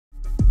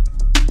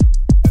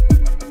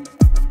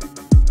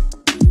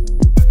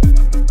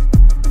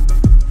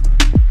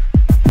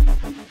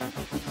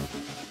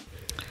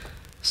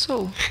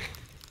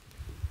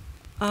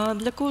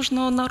Для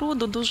кожного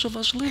народу дуже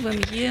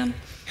важливим є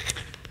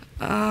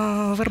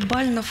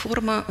вербальна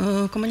форма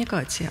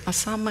комунікації, а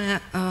саме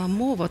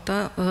мова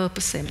та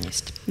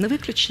писемність. Не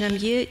виключенням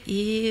є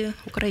і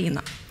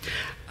Україна.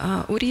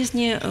 У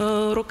різні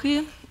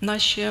роки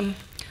наші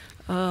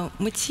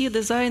митці,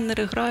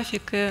 дизайнери,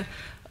 графіки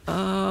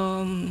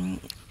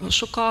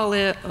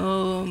шукали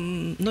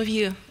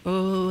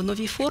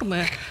нові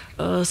форми,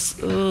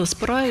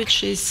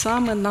 спираючись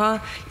саме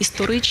на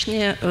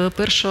історичні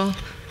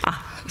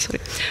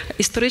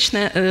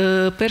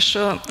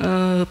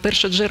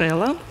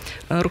першоджерела,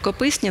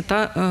 рукописні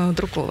та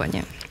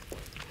друковані.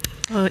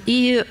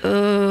 І,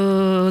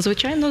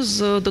 звичайно,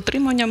 з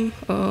дотриманням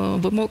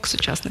вимог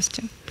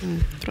сучасності.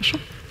 Прошу.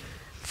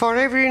 For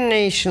every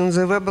nation,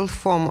 the verbal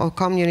form of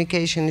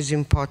communication is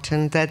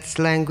important. That's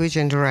language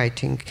and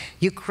writing.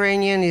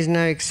 Ukrainian is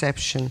no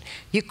exception.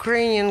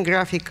 Ukrainian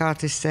graphic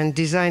artists and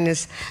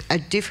designers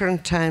at different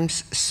times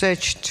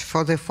searched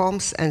for the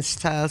forms and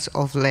styles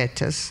of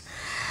letters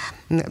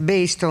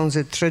based on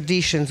the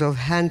traditions of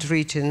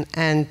handwritten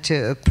and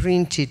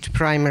printed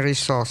primary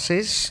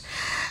sources,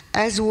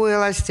 as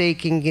well as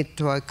taking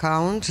into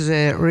account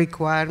the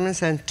requirements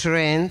and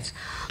trends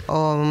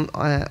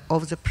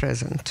of the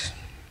present.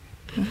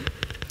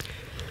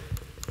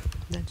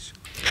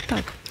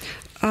 Так.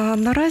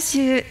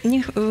 Наразі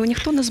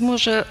ніхто не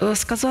зможе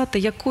сказати,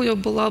 якою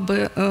була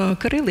би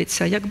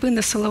кирилиця, якби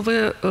не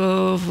силове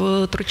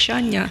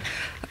втручання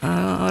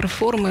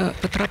реформи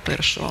Петра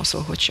І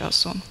свого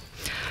часу.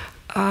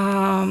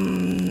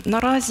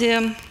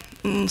 Наразі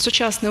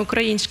сучасний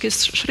український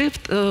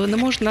шрифт не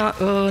можна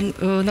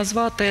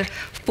назвати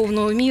в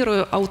повною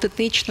мірою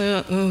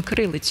аутентичною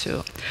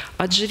кирилицею,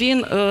 адже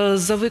він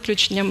за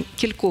виключенням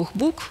кількох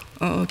букв,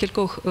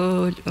 кількох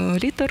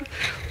літер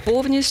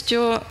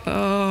повністю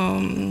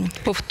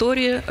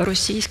повторює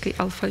російський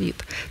алфавіт.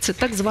 Це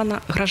так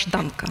звана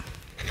гражданка.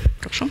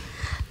 Прошу.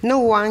 No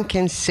one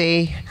can say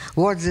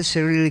what the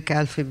Cyrillic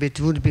alphabet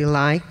would be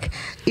like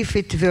if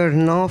it were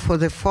not for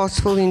the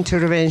forceful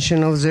intervention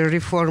of the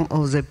reform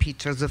of the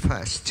Peter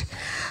I.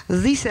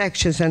 These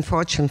actions,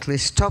 unfortunately,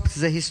 stopped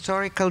the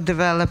historical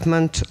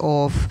development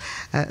of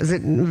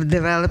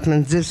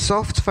the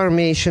soft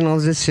formation of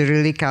the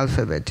Cyrillic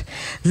alphabet.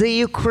 The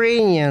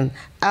Ukrainian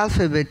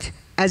alphabet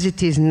as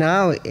it is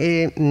now,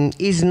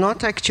 is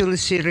not actually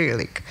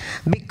Cyrillic,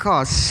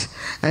 because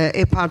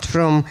apart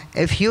from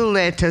a few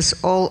letters,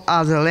 all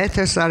other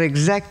letters are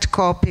exact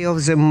copy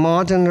of the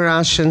modern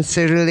Russian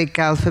Cyrillic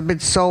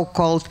alphabet,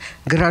 so-called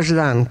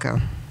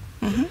гражданка.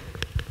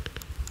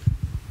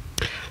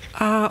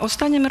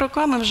 Останніми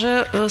роками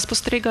вже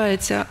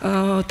спостерігається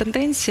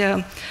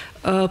тенденція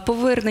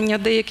повернення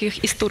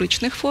деяких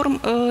історичних форм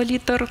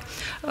літер,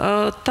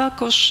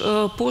 також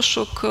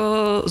пошук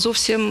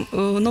зовсім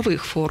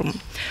нових форм.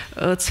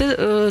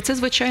 Це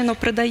звичайно,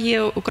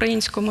 придає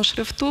українському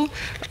шрифту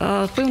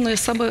певної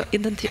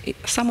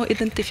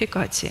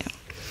самоідентифікації.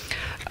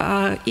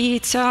 І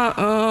ця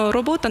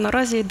робота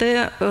наразі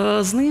йде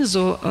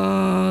знизу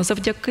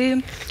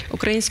завдяки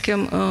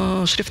українським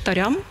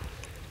шрифтарям,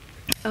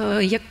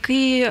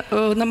 які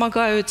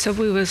намагаються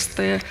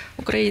вивести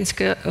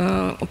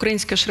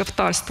українське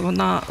шрифтарство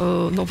на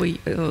новий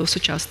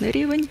сучасний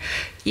рівень,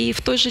 і в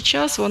той же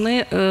час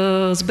вони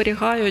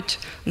зберігають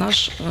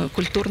наш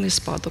культурний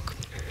спадок.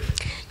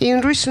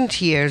 In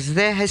recent years,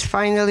 there has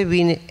finally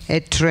been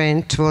a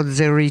trend towards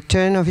the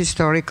return of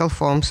historical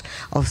forms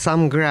of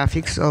some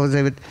graphics or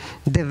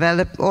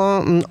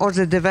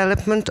the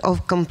development of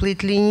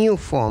completely new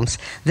forms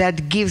that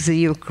give the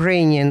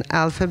Ukrainian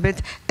alphabet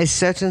a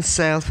certain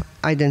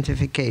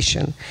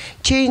self-identification.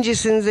 Changes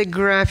in the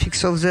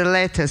graphics of the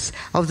letters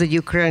of the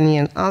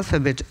Ukrainian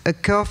alphabet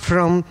occur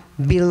from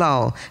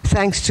below,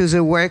 thanks to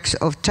the works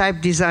of type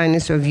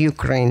designers of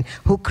Ukraine,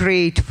 who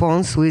create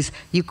fonts with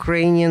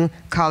Ukrainian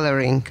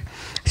coloring.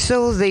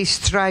 So they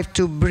strive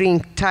to bring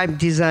type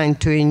design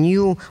to a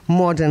new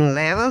modern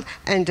level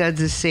and at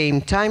the same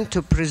time to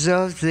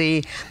preserve the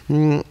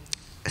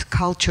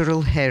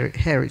cultural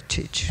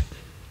heritage.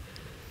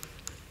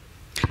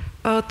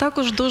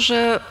 Також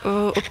дуже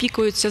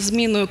опікуються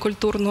зміною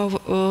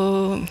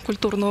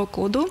культурного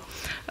коду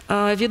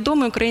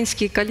відомий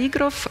український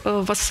каліграф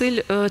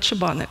Василь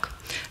Чебаник.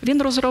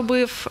 Він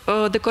розробив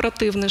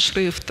декоративний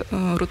шрифт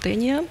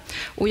 «Рутенія»,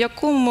 у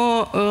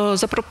якому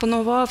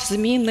запропонував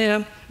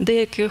зміни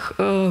деяких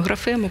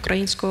графем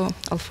українського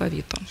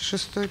алфавіту.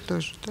 Шестой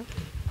теж, так?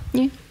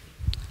 Ні.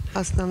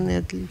 Основні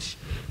отличия.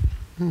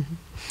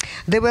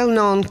 The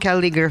well-known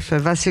calligrapher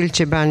Vasil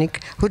Chebanik,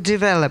 who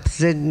developed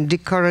the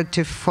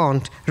decorative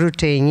font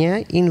Rutenia,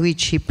 in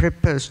which he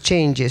proposed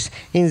changes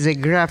in the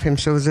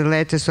graphemes of the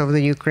letters of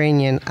the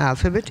Ukrainian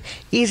alphabet,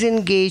 is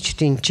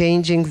engaged in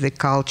changing the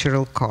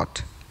cultural code.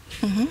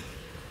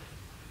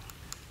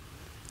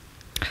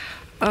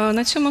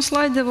 На цьому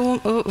слайді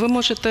ви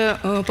можете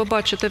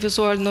побачити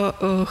візуальну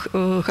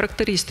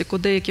характеристику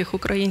деяких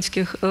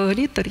українських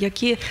літер,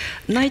 які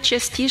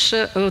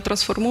найчастіше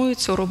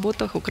трансформуються у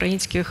роботах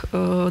українських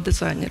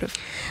дизайнерів.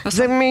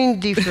 The main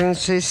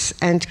differences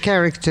and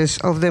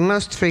characters of the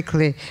most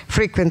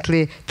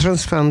frequently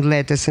transformed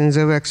letters in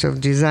the works of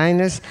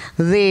designers,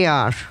 they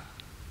are,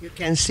 you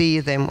can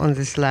see them on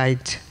the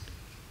slide.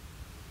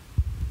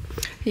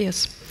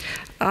 Yes.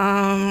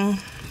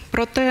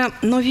 Проте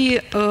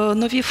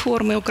нові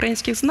форми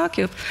українських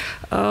знаків,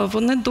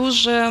 вони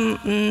дуже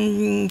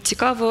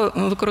цікаво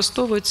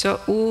використовуються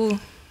у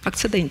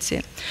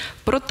акциденції.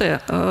 Проте,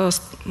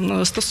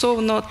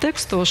 стосовно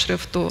текстового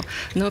шрифту,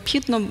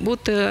 необхідно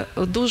бути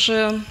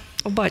дуже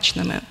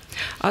обачними.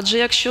 Адже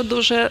якщо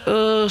дуже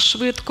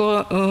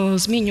швидко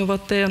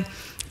змінювати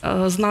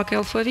знаки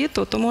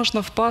алфавіту, то можна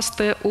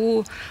впасти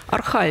у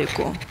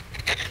архаїку.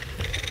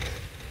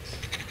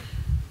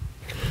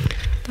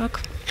 Так.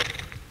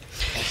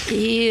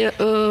 І,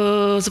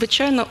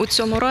 звичайно, у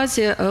цьому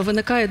разі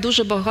виникає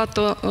дуже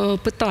багато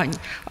питань.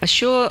 А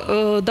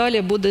що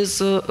далі буде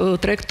з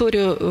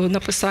траєкторією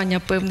написання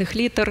певних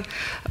літер,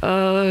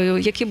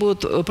 які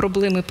будуть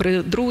проблеми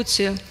при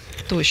друці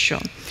тощо.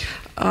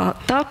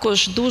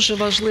 Також дуже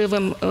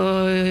важливим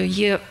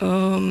є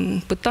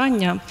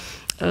питання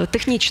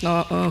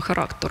технічного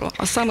характеру,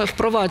 а саме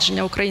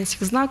впровадження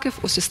українських знаків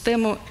у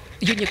систему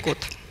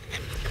Unicode.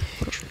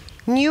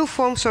 New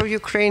forms of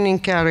Ukrainian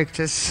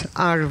characters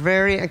are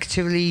very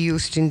actively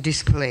used in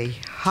display.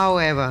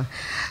 However,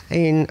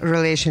 in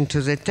relation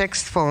to the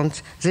text fonts,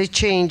 the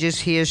changes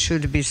here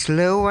should be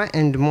slower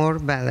and more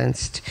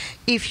balanced.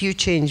 If you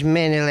change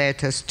many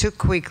letters too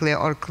quickly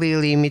or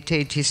clearly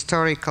imitate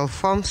historical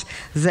forms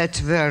that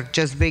were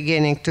just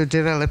beginning to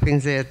develop in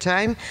their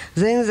time,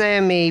 then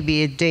there may be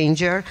a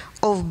danger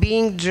of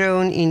being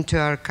drawn into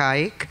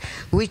archaic,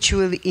 which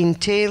will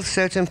entail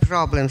certain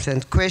problems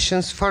and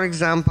questions, for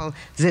example,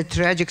 the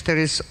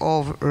trajectories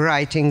of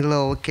writing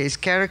lowercase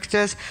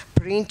characters,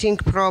 printing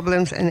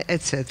problems, and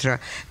etc.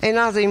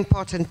 Another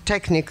important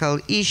technical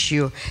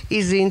issue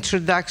is the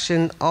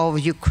introduction of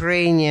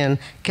Ukrainian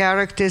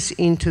characters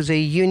into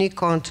the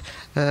Unicode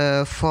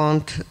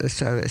font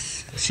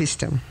service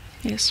system.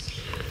 Yes.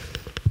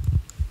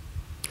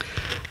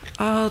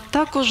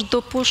 Також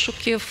до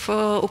пошуків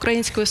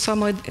української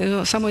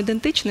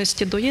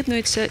самоідентичності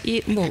доєднується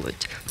і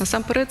молодь.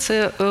 Насамперед,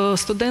 це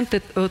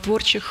студенти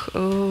творчих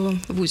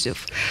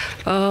вузів.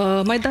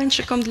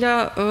 Майданчиком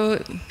для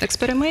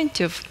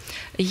експериментів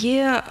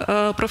є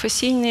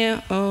професійні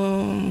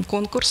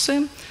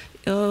конкурси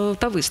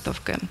та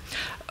виставки.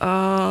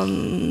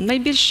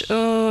 Найбільш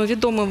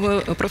відомими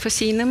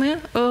професійними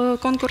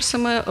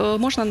конкурсами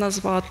можна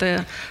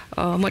назвати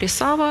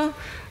Морісава,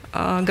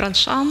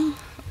 GRANSHAN,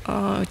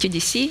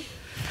 TDC.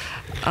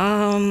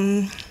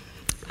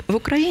 В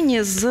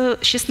Україні з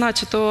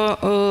 2016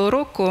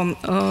 року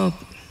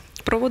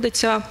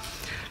проводиться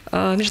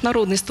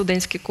міжнародний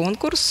студентський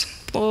конкурс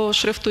по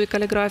шрифту і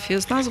каліграфії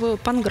з назвою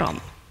Pangram.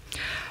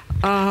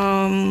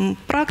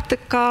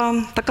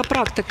 Така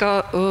практика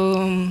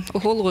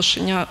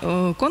оголошення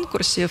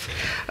конкурсів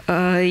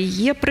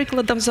є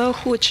прикладом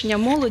заохочення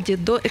молоді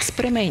до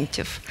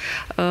експериментів,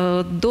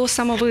 до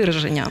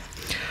самовираження.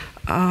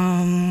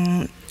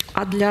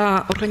 А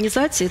для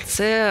організації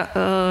це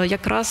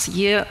якраз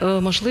є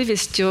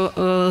можливістю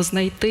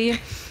знайти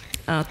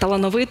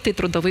талановитий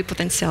трудовий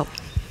потенціал.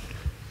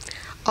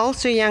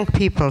 Also, young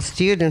people,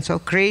 students of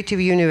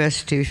creative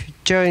universities,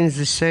 join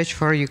the search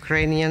for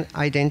Ukrainian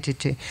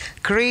identity.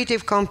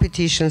 Creative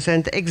competitions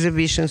and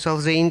exhibitions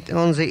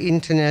on the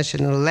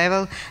international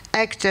level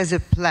act as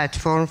a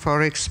platform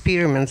for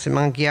experiments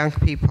among young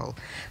people.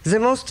 The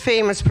most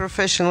famous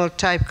professional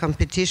type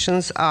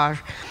competitions are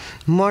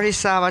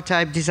Morisava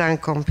Type Design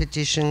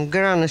Competition,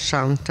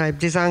 GRANSHAN Type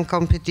Design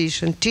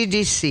Competition,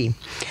 TDC.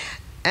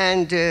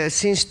 And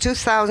since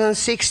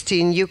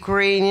 2016,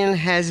 Ukrainian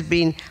has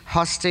been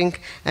hosting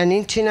an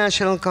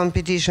international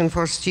competition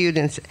for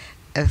students,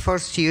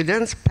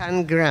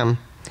 Pangram.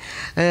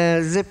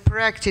 The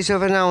practice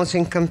of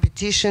announcing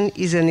competition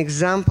is an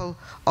example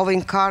of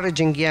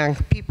encouraging young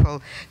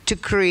people to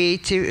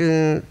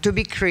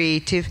be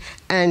creative,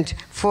 and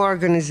for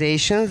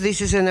organizations, this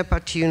is an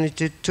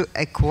opportunity to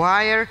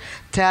acquire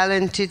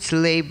talented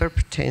labor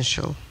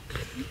potential.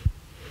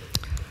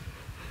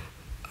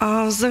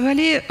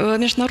 Взагалі,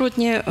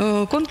 міжнародні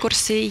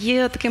конкурси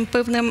є таким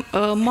певним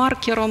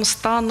маркером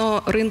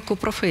стану ринку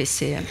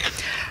професії.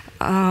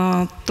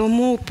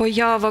 Тому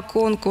поява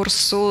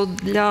конкурсу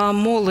для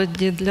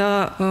молоді,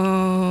 для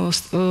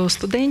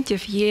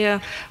студентів є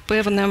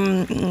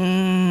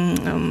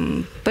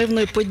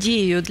певною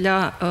подією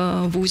для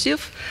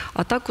вузів,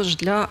 а також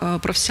для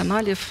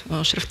професіоналів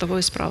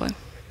шрифтової справи.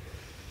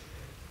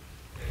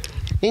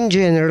 In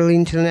general,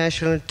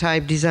 international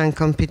type design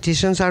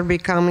competitions are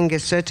becoming a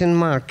certain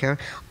marker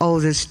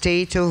of the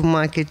state of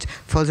market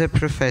for the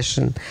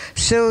profession.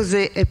 So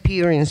the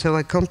appearance of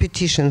a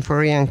competition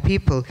for young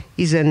people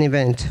is an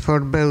event for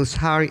both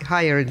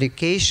higher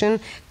education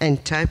and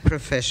type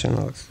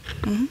professionals.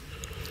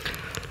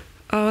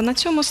 На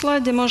цьому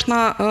слайді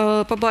можна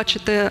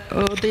побачити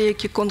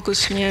деякі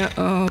конкурсні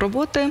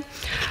роботи,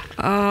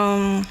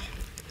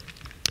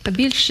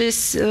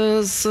 більшість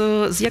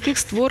з яких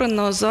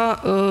створено за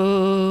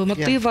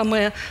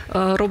мотивами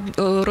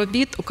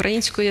робіт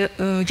української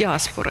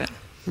діаспори.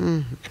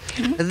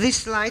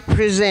 This slide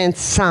presents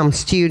some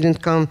student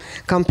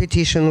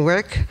competition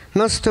work,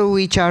 most of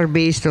which are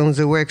based on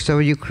the works of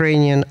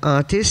Ukrainian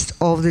artists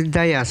of the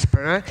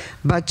diaspora,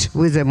 but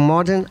with a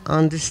modern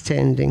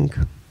understanding.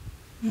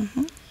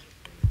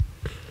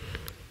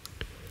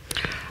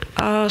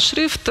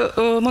 Шрифт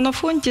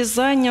Монофонті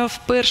зайняв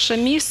перше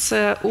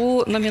місце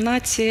у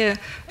номінації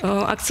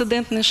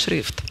 «Акцидентний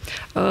шрифт».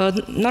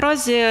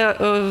 Наразі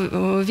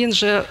він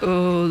вже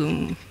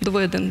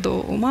доведен до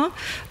ума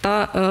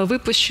та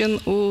випущен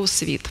у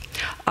світ.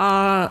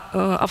 А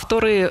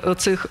автори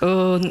цих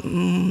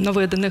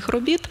наведених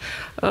робіт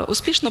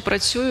успішно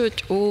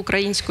працюють у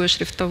української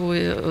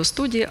шрифтової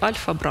студії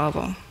 «Альфа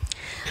Браво».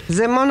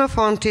 The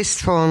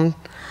Monofontist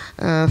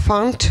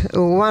font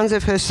won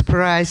the first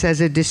prize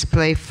as a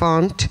display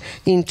font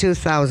in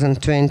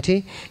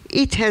 2020.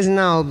 It has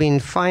now been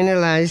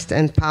finalized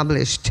and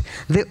published.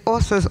 The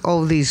authors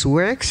of these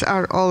works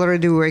are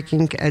already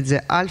working at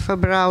the Alpha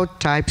Brau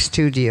Type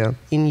Studio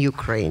in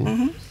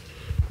Ukraine.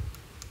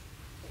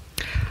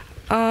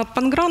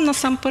 Pangram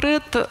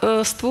насамперед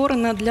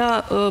створене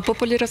для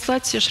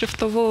популяризації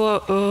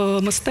шрифтового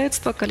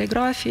мистецтва,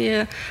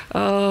 каліграфії,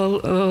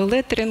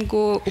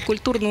 летерінгу у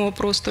культурному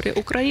просторі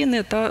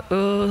України та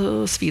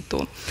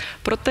світу.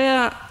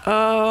 Проте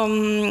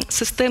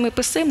системи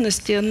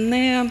писемності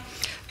не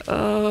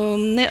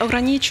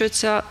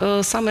ограничуються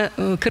саме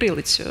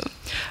кирилицею.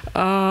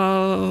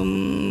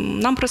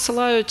 Нам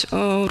присилають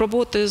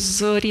роботи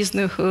з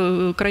різних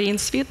країн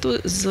світу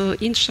з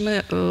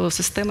іншими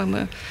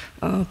системами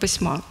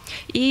письма.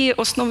 І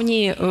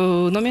основні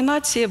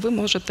номінації ви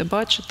можете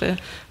бачити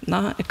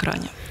на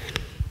екрані.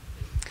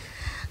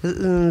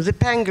 The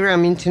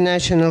Pangram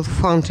International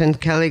Font and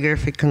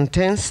Calligraphy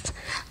Contest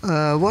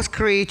was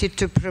created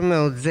to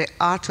promote the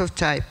art of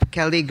type,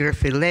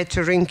 calligraphy,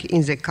 lettering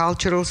in the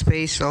cultural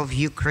space of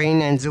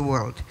Ukraine and the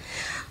world.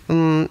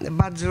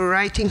 But the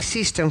writing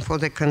system for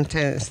the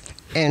contest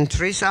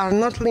entries are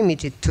not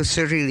limited to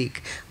Cyrillic.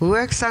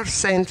 Works are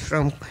sent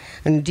from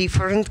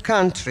different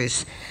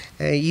countries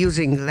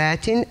using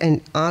Latin and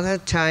other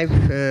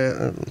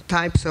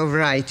types of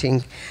writing.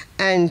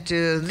 And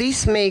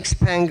this makes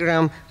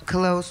Pangram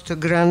close to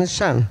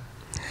GRANSHAN.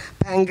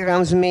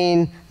 Pangram's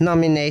main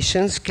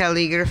nominations: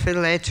 calligraphy,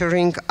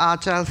 lettering,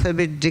 art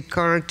alphabet,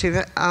 decorative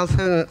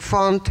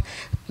font,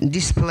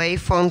 display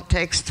font,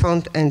 text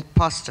font, and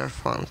poster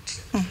font.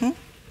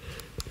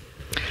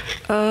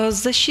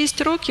 За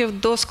 6 років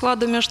до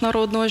складу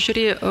міжнародного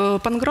журі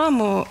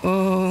Панграму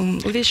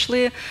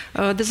увійшли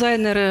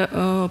дизайнери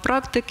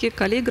практики,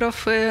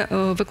 каліграфи,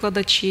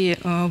 викладачі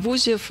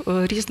вузів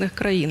різних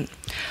країн.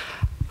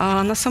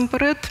 А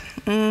насамперед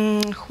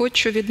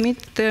хочу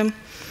відмітити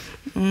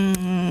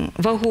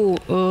вагу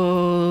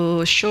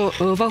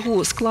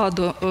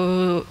складу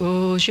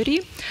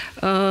журі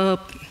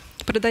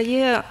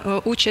придає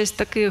участь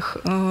таких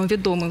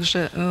відомих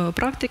вже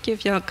практиків,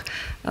 як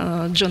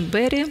Джон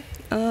Беррі,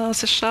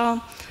 США,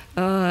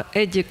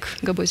 Едік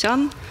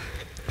Габозян,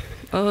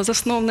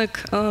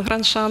 засновник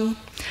GRANSHAN.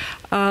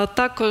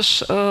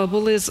 Також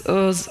були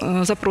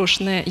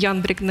запрошені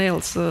Ян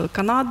Брігнел з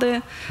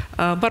Канади,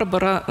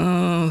 Барбара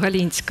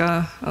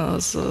Галінська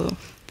з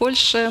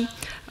Польщі,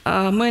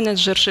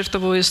 менеджер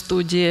шрифтової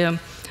студії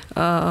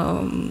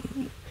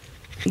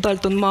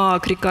Дальтон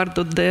Маак,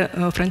 Рікардо де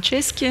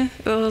Франческі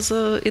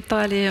з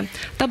Італії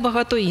та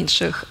багато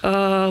інших.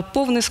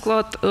 Повний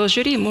склад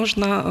журі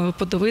можна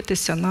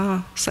подивитися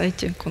на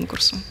сайті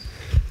конкурсу.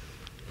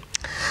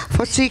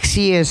 For 6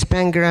 years,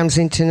 Pangram's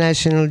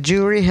international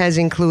jury has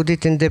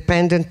included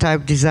independent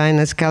type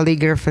designers,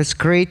 calligraphers,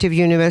 creative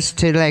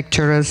university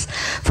lecturers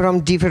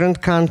from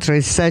different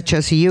countries such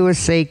as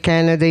USA,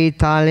 Canada,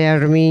 Italy,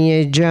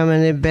 Armenia,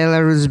 Germany,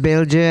 Belarus,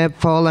 Belgium,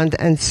 Poland,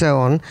 and so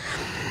on.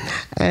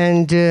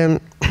 And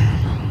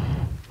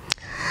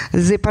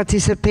the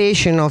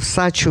participation of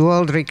such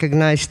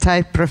world-recognized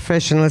type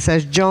professionals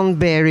as John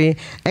Berry,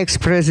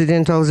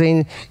 ex-president of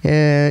the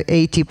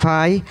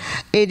ATPI,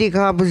 Eddie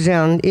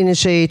Gabouzian,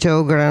 initiator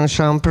of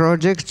GRANSHAN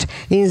project,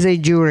 in the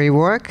jury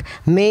work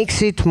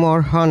makes it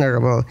more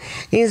honorable.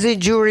 In the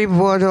jury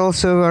board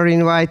also were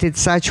invited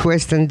such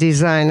Western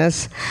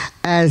designers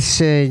as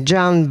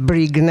Jan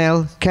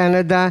Brignell,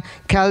 Canada,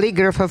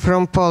 calligrapher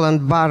from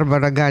Poland,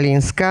 Barbara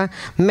Galinska,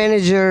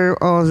 manager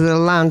of the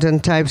London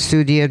type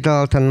studio,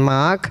 Dalton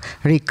Maak,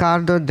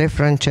 Riccardo De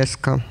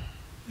Francesco.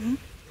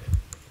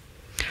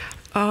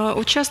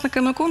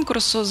 Учасниками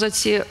конкурсу за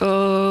ці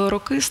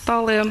роки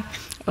стали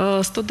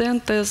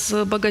студенти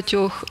з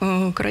багатьох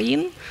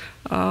країн: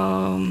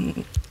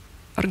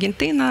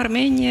 Аргентина,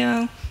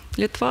 Арменія,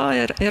 Литва,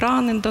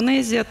 Іран,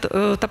 Індонезія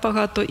та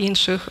багато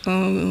інших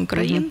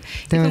країн.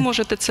 І ви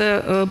можете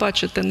це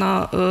бачити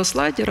на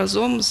слайді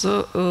разом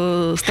з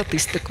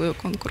статистикою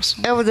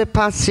конкурсу. Over the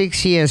past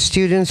 6 years,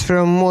 students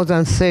from more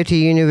than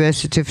 30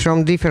 universities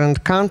from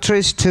different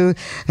countries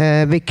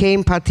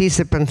became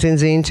participants in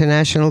the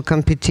international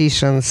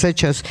competitions,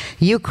 such as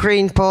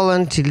Ukraine,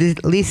 Poland,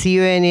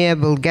 Lithuania,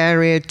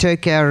 Bulgaria,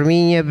 Turkey,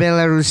 Armenia,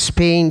 Belarus,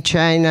 Spain,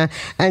 China,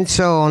 and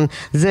so on.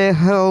 The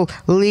whole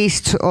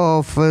list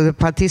of the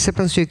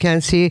participants you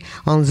can see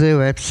on the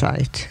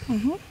website.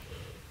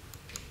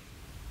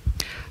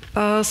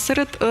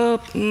 Серед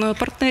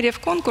партнерів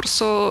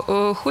конкурсу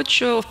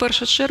хочу в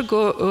першу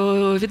чергу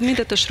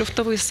відмітити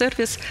шрифтовий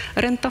сервіс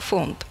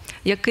 «Рентафонд»,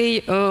 який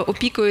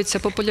опікується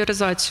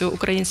популяризацією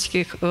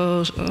українських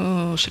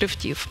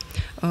шрифтів,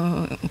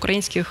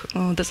 українських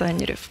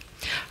дизайнерів.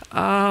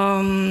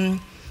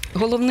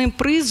 Головним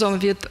призом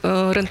від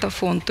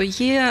Рентафонду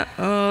є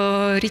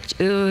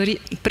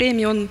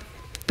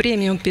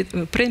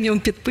преміум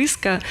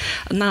підписка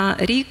на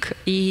рік,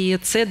 і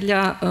це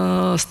для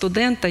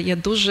студента є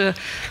дуже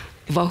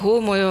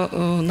вагомою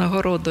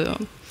нагородою.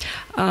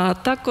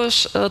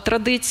 Також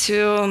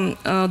традицію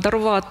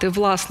дарувати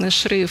власний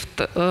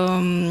шрифт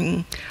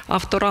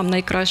авторам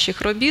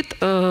найкращих робіт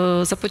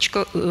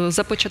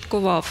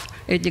започаткував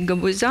Еді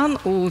Габузян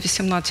у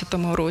 2018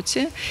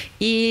 році.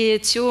 І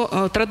цю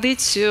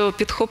традицію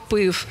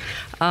підхопив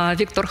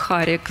Віктор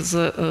Харік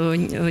з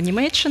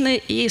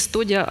Німеччини і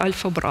студія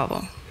Альфа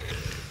Браво.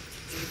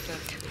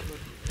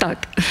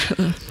 Так,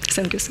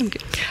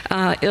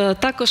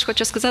 також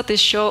хочу сказати,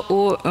 що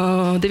у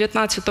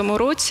 2019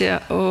 році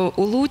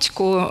у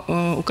Луцьку,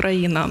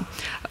 Україна,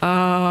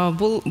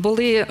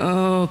 були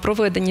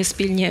проведені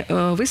спільні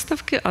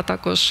виставки, а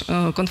також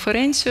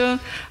конференцію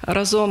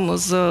разом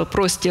з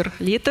 «Простір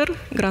літер»,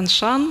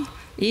 «GRANSHAN»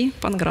 і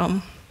 «Pangram».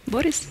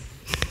 Борис?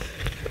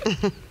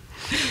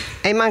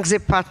 Among the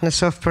partners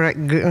of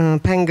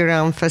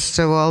Pangram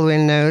Festival, we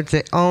note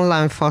the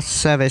online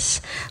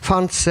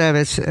font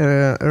service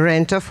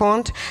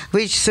Rentafond,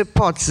 which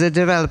supports the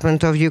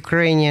development of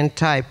Ukrainian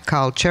type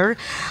culture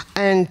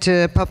and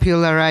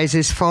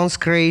popularizes fonts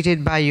created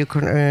by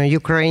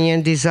Ukrainian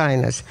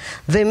designers.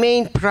 The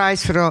main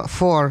prize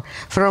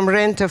from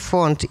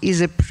Rentafond is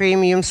a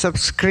premium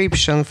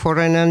subscription for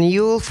an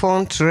annual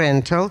font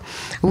rental,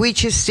 which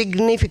is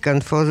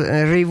significant for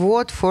the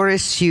reward for a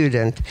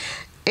student.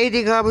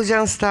 Edi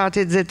Gabuzyan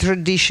started the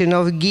tradition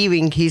of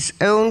giving his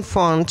own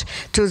font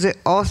to the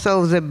author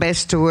of the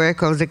best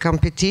work of the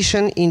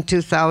competition in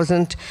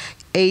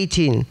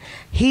 2018.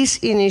 His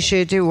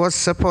initiative was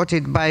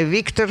supported by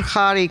Viktor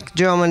Harik,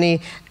 Germany,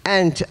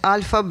 and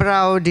Alpha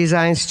Brau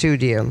Design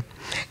Studio.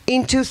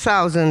 In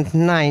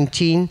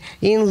 2019,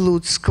 in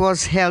Lutsk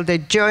was held a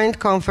joint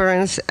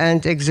conference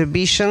and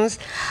exhibitions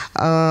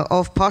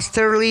of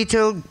Poster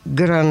Little,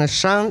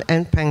 GRANSHAN,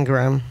 and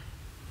Pangram.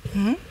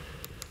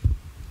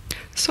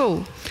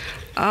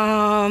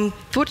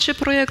 Творчий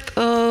проєкт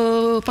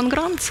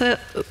 «Pangram» – це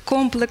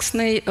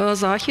комплексний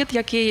захід,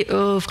 який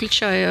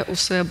включає у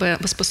себе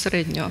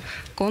безпосередньо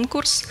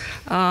конкурс,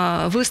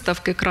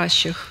 виставки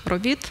кращих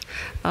робіт,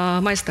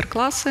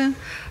 майстер-класи,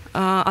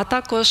 а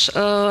також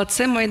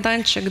це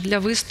майданчик для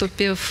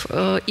виступів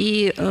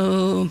і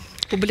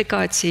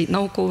публікацій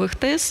наукових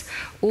тез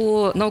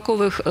у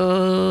наукових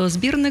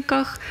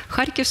збірниках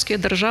Харківської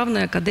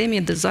державної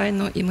академії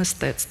дизайну і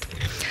мистецтв.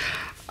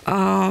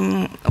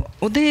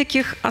 У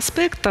деяких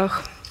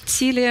аспектах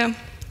цілі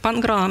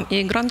Pangram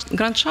і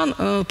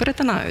GRANSHAN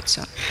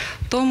перетинаються.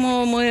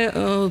 Тому ми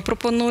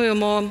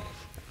пропонуємо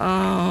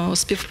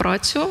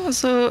співпрацю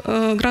з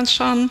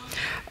GRANSHAN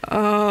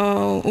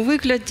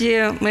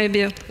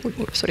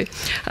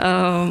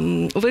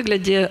у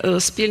вигляді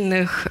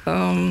спільних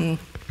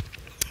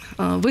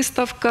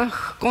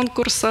виставках,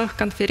 конкурсах,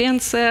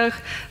 конференціях,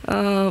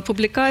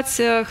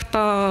 публікаціях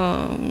та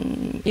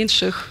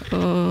інших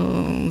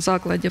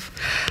закладів.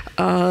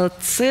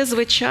 Це,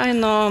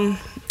 звичайно,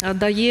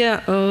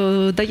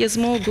 дає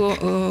змогу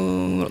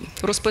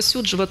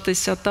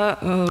розповсюджуватися та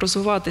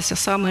розвиватися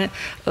саме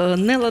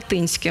не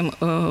латинським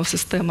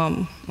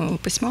системам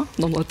письма,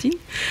 non-Latin.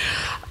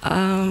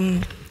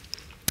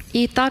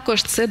 І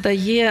також це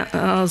дає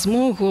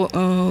змогу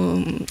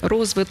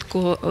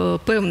розвитку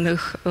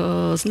певних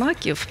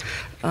знаків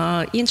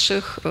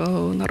інших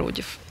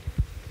народів.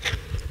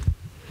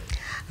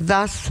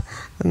 Thus,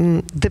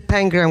 the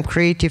Pangram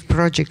Creative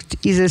Project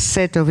is a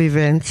set of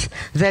events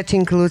that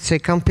includes a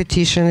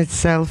competition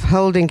itself,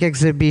 holding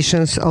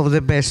exhibitions of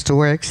the best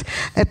works,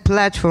 a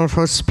platform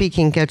for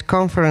speaking at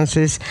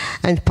conferences,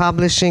 and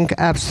publishing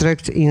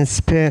abstract in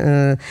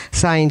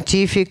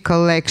scientific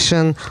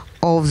collection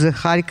of the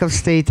Kharkov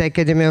State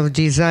Academy of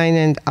Design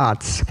and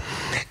Arts.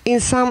 In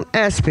some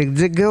aspects,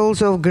 the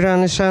goals of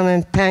GRANSHAN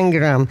and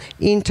Pangram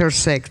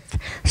intersect,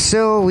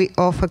 so we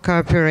offer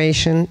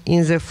cooperation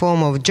in the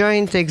form of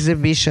joint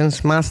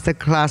exhibitions, master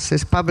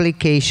classes,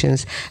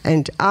 publications,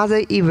 and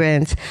other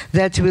events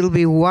that will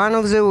be one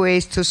of the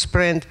ways to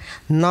spread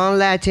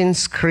non-Latin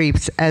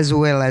scripts, as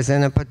well as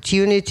an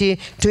opportunity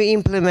to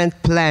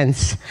implement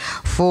plans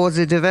for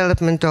the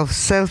development of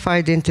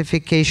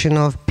self-identification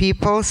of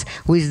peoples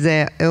with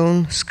their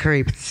own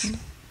scripts.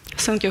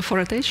 Thank you for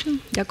attention.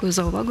 Дякую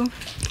за увагу.